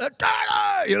 that's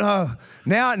you know.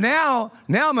 Now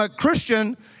I'm a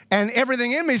Christian, and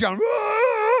everything in me is going,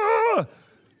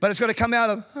 but it's got to come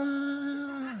out of.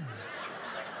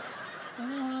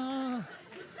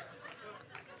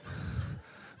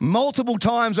 Multiple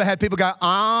times I had people go,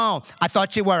 oh, I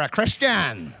thought you were a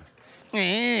Christian.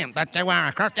 Thought you were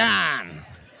a Christian.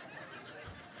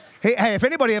 Hey, if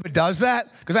anybody ever does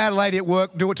that, because I had a lady at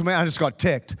work do it to me, I just got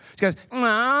ticked. She goes, oh,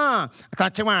 I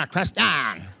thought you were a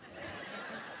Christian.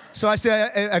 So I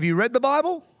said, have you read the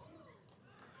Bible?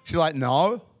 She's like,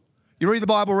 no. You read the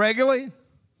Bible regularly?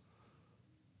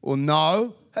 Well,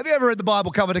 no. Have you ever read the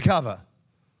Bible cover to cover?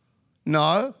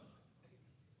 No.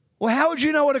 Well, how would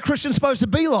you know what a Christian's supposed to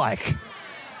be like?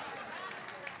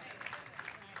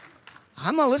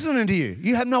 I'm not listening to you.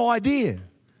 You have no idea.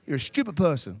 You're a stupid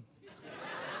person.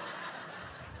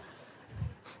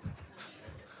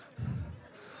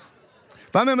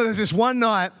 But I remember there's this one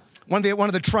night, one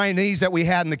of the trainees that we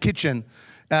had in the kitchen.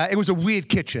 It was a weird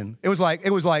kitchen. It was like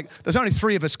there's only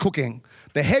 3 of us cooking.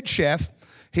 The head chef,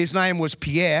 his name was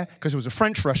Pierre, because it was a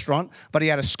French restaurant, but he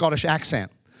had a Scottish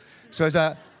accent. So it's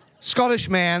a Scottish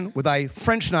man with a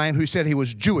French name who said he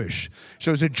was Jewish.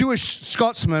 So it was a Jewish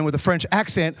Scotsman with a French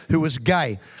accent who was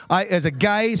gay. As a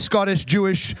gay, Scottish,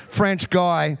 Jewish, French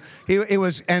guy, he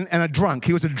was, and a drunk.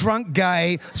 He was a drunk,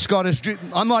 gay, Scottish Jew.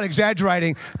 I'm not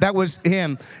exaggerating. That was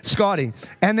him, Scotty.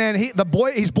 And then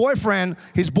his boyfriend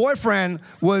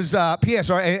was Pierre,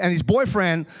 sorry, and his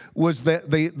boyfriend was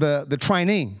the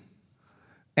trainee.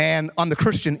 And I'm the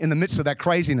Christian in the midst of that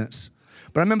craziness.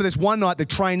 But I remember this one night, the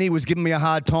trainee was giving me a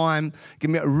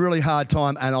really hard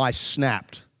time, and I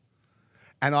snapped.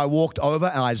 And I walked over,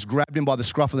 and I just grabbed him by the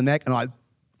scruff of the neck, and I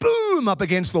boom up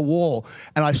against the wall.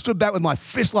 And I stood back with my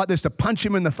fist like this to punch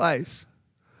him in the face.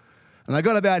 And I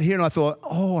got about here, and I thought,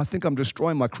 oh, I think I'm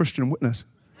destroying my Christian witness.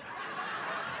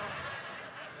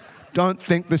 Don't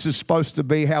think this is supposed to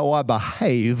be how I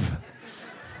behave.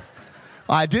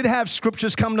 I did have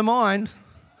scriptures come to mind.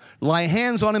 Lay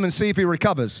hands on him and see if he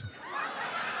recovers.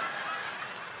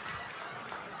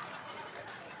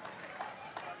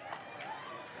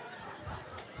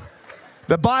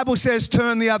 The Bible says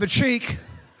turn the other cheek.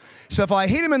 So if I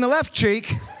hit him in the left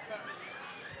cheek,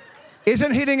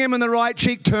 isn't hitting him in the right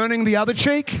cheek turning the other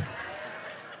cheek?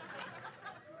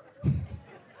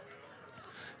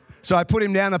 So I put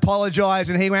him down, apologized,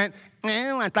 and he went,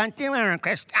 oh, I thought you were a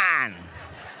Christian.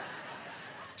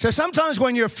 So sometimes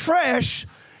when you're fresh,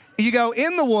 you go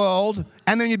in the world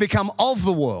and then you become of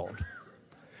the world.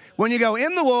 When you go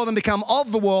in the world and become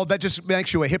of the world, that just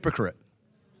makes you a hypocrite.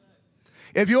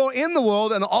 If you're in the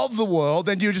world and of the world,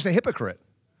 then you're just a hypocrite.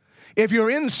 If you're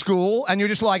in school and you're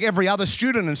just like every other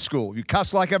student in school, you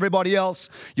cuss like everybody else,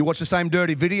 you watch the same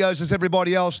dirty videos as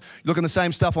everybody else, you look at the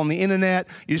same stuff on the internet,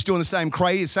 you're just doing the same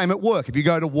crazy, same at work. If you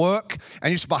go to work and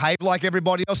you just behave like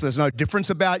everybody else, there's no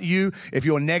difference about you. If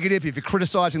you're negative, if you're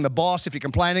criticizing the boss, if you're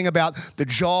complaining about the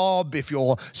job, if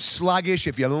you're sluggish,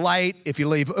 if you're late, if you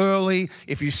leave early,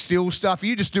 if you steal stuff,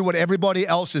 you just do what everybody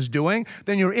else is doing,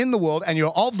 then you're in the world and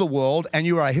you're of the world and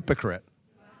you are a hypocrite.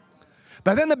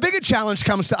 But then the bigger challenge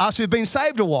comes to us who've been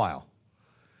saved a while.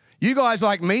 You guys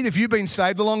like me, if you've been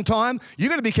saved a long time, you've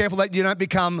got to be careful that you don't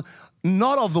become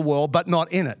not of the world, but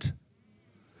not in it.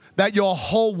 That your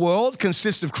whole world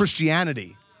consists of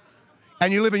Christianity.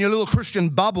 And you live in your little Christian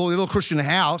bubble, your little Christian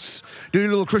house, do your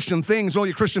little Christian things, all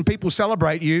your Christian people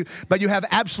celebrate you, but you have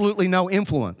absolutely no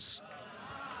influence.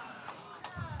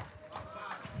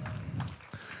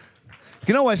 You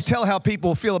can always tell how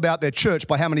people feel about their church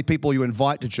by how many people you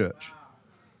invite to church.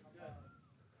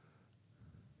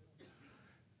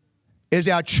 Is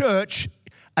our church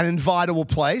an invitable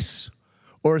place,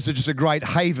 or is it just a great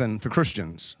haven for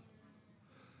Christians?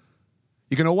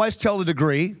 You can always tell the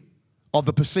degree of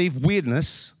the perceived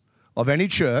weirdness of any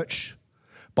church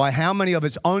by how many of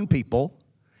its own people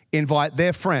invite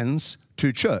their friends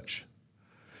to church.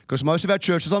 Because most of our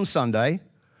churches on Sunday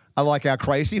are like our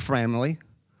crazy family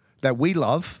that we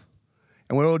love,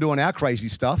 and we're all doing our crazy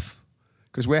stuff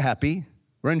because we're happy,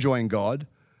 we're enjoying God,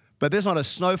 but there's not a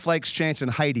snowflake's chance in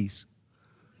Hades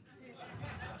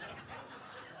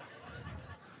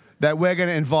that we're going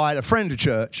to invite a friend to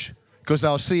church because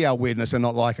they'll see our weirdness and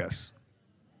not like us.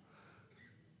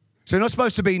 So you're not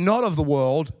supposed to be not of the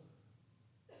world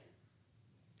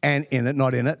and in it,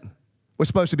 not in it. We're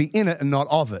supposed to be in it and not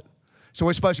of it. So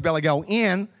we're supposed to be able to go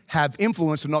in, have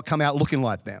influence, and not come out looking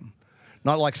like them.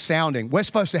 Not like sounding. We're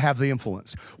supposed to have the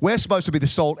influence. We're supposed to be the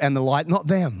salt and the light, not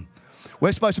them.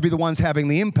 We're supposed to be the ones having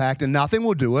the impact, and nothing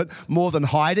will do it more than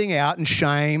hiding out in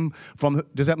shame from,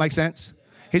 does that make sense?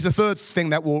 Here's the third thing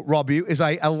that will rob you, is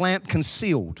a lamp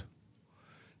concealed.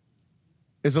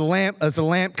 Is a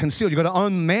lamp concealed. You've got to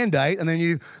own the mandate, and then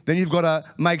you've got to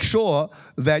make sure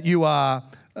that you are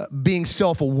being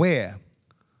self-aware.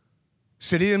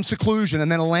 City in seclusion,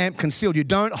 and then a lamp concealed. You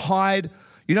don't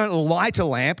light a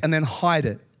lamp and then hide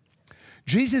it.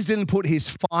 Jesus didn't put his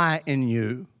fire in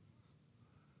you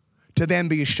to then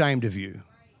be ashamed of you.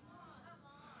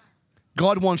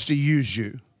 God wants to use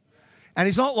you. And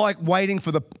he's not like waiting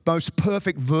for the most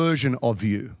perfect version of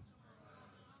you.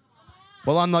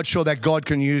 Well, I'm not sure that God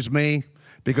can use me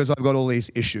because I've got all these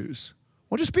issues.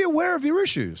 Well, just be aware of your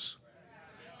issues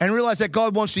and realize that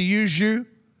God wants to use you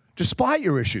despite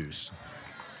your issues.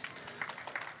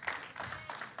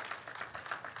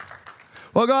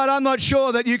 Well, God, I'm not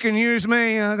sure that you can use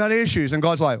me. I've got issues. And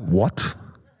God's like, what?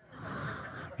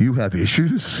 You have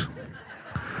issues?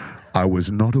 I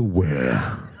was not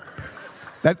aware.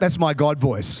 That's my God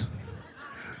voice.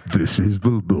 This is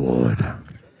the Lord.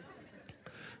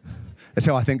 That's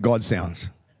how I think God sounds.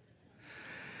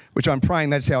 Which I'm praying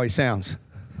that's how he sounds.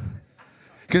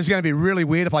 Because it's going to be really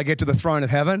weird if I get to the throne of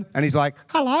heaven and he's like,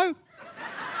 hello.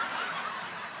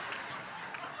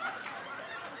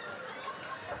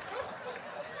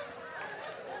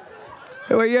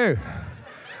 Who are you?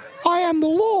 I am the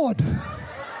Lord,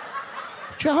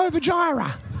 Jehovah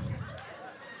Jireh.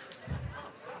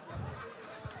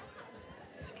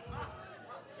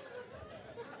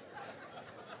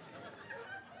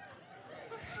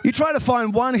 You try to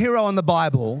find one hero in the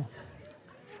Bible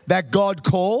that God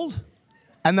called,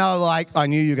 and they were like, I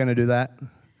knew you were going to do that.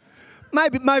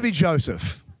 Maybe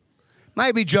Joseph.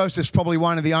 Maybe Joseph's probably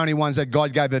one of the only ones that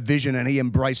God gave a vision and he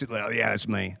embraced it. Like, oh, yeah, it's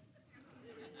me.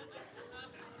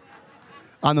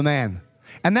 I'm the man.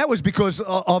 And that was because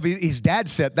of his dad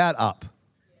set that up.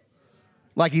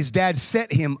 Like his dad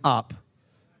set him up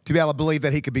to be able to believe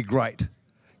that he could be great.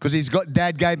 Because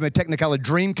dad gave him a Technicolor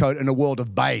dream coat in a world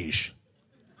of beige.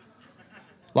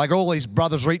 Like all his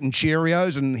brothers are eating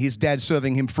Cheerios and his dad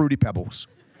serving him Fruity Pebbles.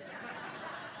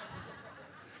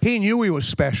 He knew he was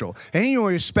special. And he knew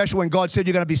he was special when God said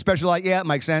you're going to be special. Like, yeah, it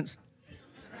makes sense.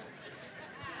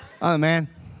 Oh, man.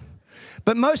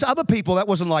 But most other people, that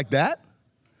wasn't like that.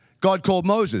 God called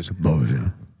Moses. Moses.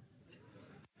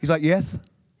 He's like, yes.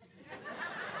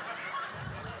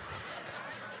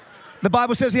 The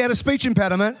Bible says he had a speech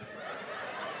impediment.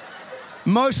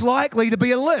 Most likely to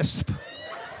be a lisp.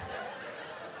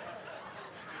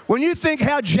 When you think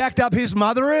how jacked up his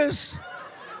mother is,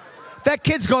 that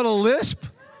kid's got a lisp.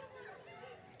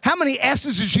 How many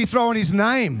S's did she throw in his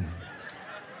name?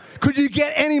 Could you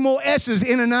get any more S's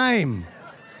in a name?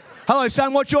 Hello,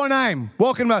 son, what's your name?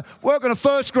 Welcome to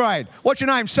first grade. What's your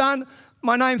name, son?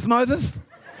 My name's Moses.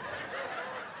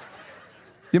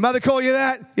 Your mother call you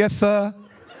that? Yes, sir.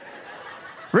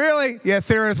 Really? Yeah,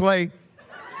 seriously.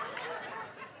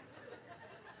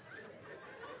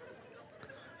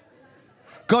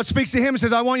 God speaks to him and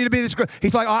says, I want you to be this great.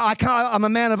 He's like, I can't, I'm a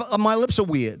man of, my lips are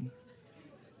weird.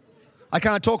 I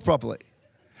can't talk properly.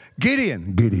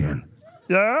 Gideon.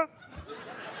 Yeah?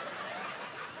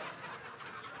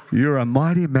 You're a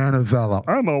mighty man of valor.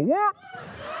 I'm a what?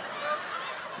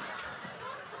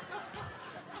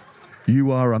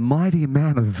 You are a mighty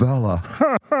man of valor.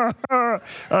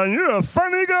 And you're a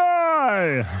funny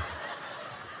guy.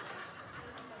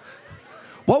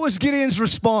 What was Gideon's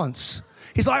response?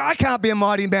 He's like, I can't be a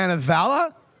mighty man of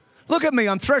valor. Look at me,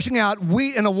 I'm threshing out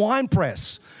wheat in a wine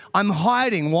press. I'm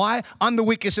hiding. Why? I'm the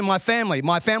weakest in my family.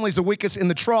 My family's the weakest in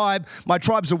the tribe. My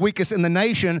tribe's the weakest in the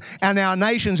nation. And our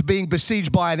nation's being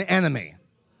besieged by an enemy.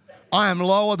 I am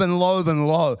lower than low than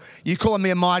low. You calling me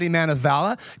a mighty man of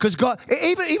valor? Because God,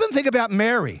 even think about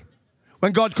Mary.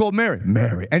 When God called Mary.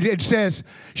 And it says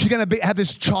she's going to have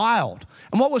this child.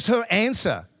 And what was her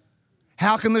answer?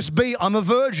 How can this be? I'm a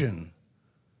virgin.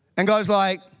 And God's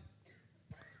like,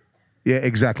 yeah,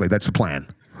 exactly. That's the plan.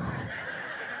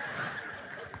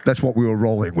 That's what we were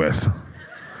rolling with.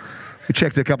 We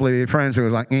checked a couple of your friends who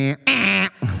was like,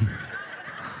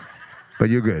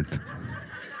 but you're good.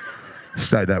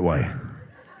 Stay that way.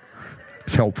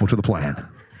 It's helpful to the plan.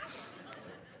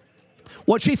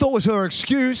 What she thought was her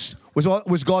excuse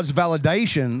was God's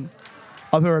validation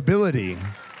of her ability.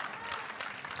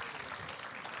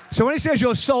 So when he says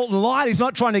you're salt and light, he's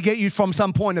not trying to get you from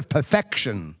some point of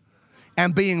perfection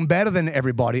and being better than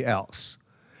everybody else.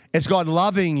 It's God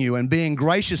loving you and being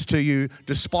gracious to you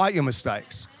despite your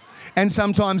mistakes. And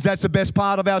sometimes that's the best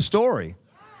part of our story.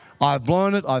 I've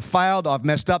blown it, I've failed, I've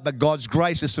messed up, but God's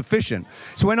grace is sufficient.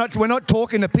 So we're not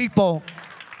talking to people.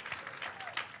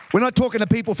 We're not talking to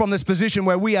people from this position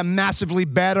where we are massively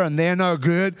better and they're no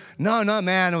good. No,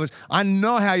 man. I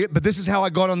know but this is how I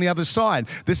got on the other side.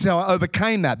 This is how I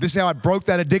overcame that. This is how I broke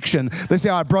that addiction. This is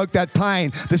how I broke that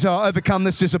pain. This is how I overcome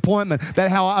this disappointment.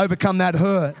 That's how I overcome that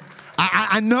hurt.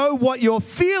 I know what you're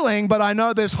feeling, but I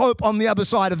know there's hope on the other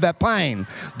side of that pain.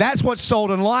 That's what salt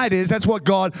and light is. That's what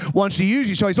God wants to use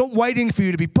you. So he's not waiting for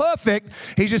you to be perfect.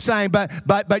 He's just saying,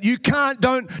 but you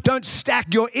don't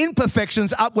stack your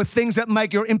imperfections up with things that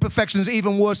make your imperfections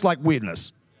even worse, like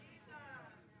weirdness.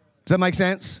 Does that make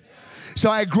sense? So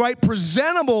a great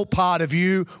presentable part of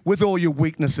you with all your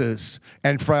weaknesses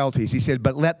and frailties. He said,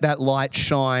 but let that light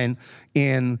shine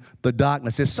in the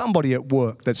darkness. There's somebody at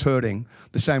work that's hurting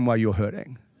the same way you're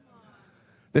hurting.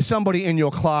 There's somebody in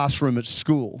your classroom at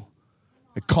school,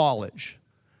 at college,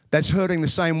 that's hurting the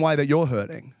same way that you're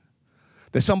hurting.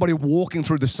 There's somebody walking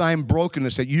through the same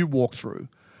brokenness that you walk through,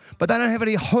 but they don't have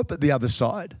any hope at the other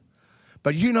side.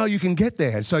 But you know you can get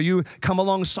there. And so you come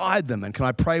alongside them. And can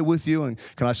I pray with you? And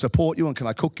can I support you? And can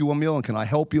I cook you a meal? And can I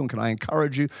help you? And can I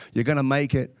encourage you? You're going to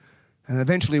make it. And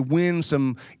eventually win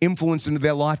some influence into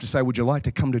their life to say, would you like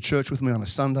to come to church with me on a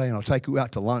Sunday? And I'll take you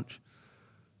out to lunch.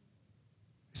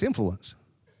 It's influence.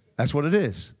 That's what it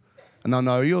is. And they'll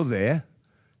know you're there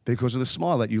because of the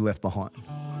smile that you left behind.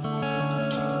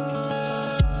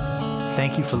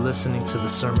 Thank you for listening to the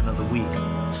Sermon of the Week.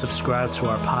 Subscribe to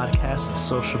our podcast and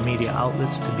social media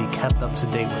outlets to be kept up to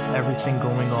date with everything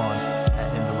going on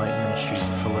at In the Light Ministries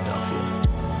of Philadelphia.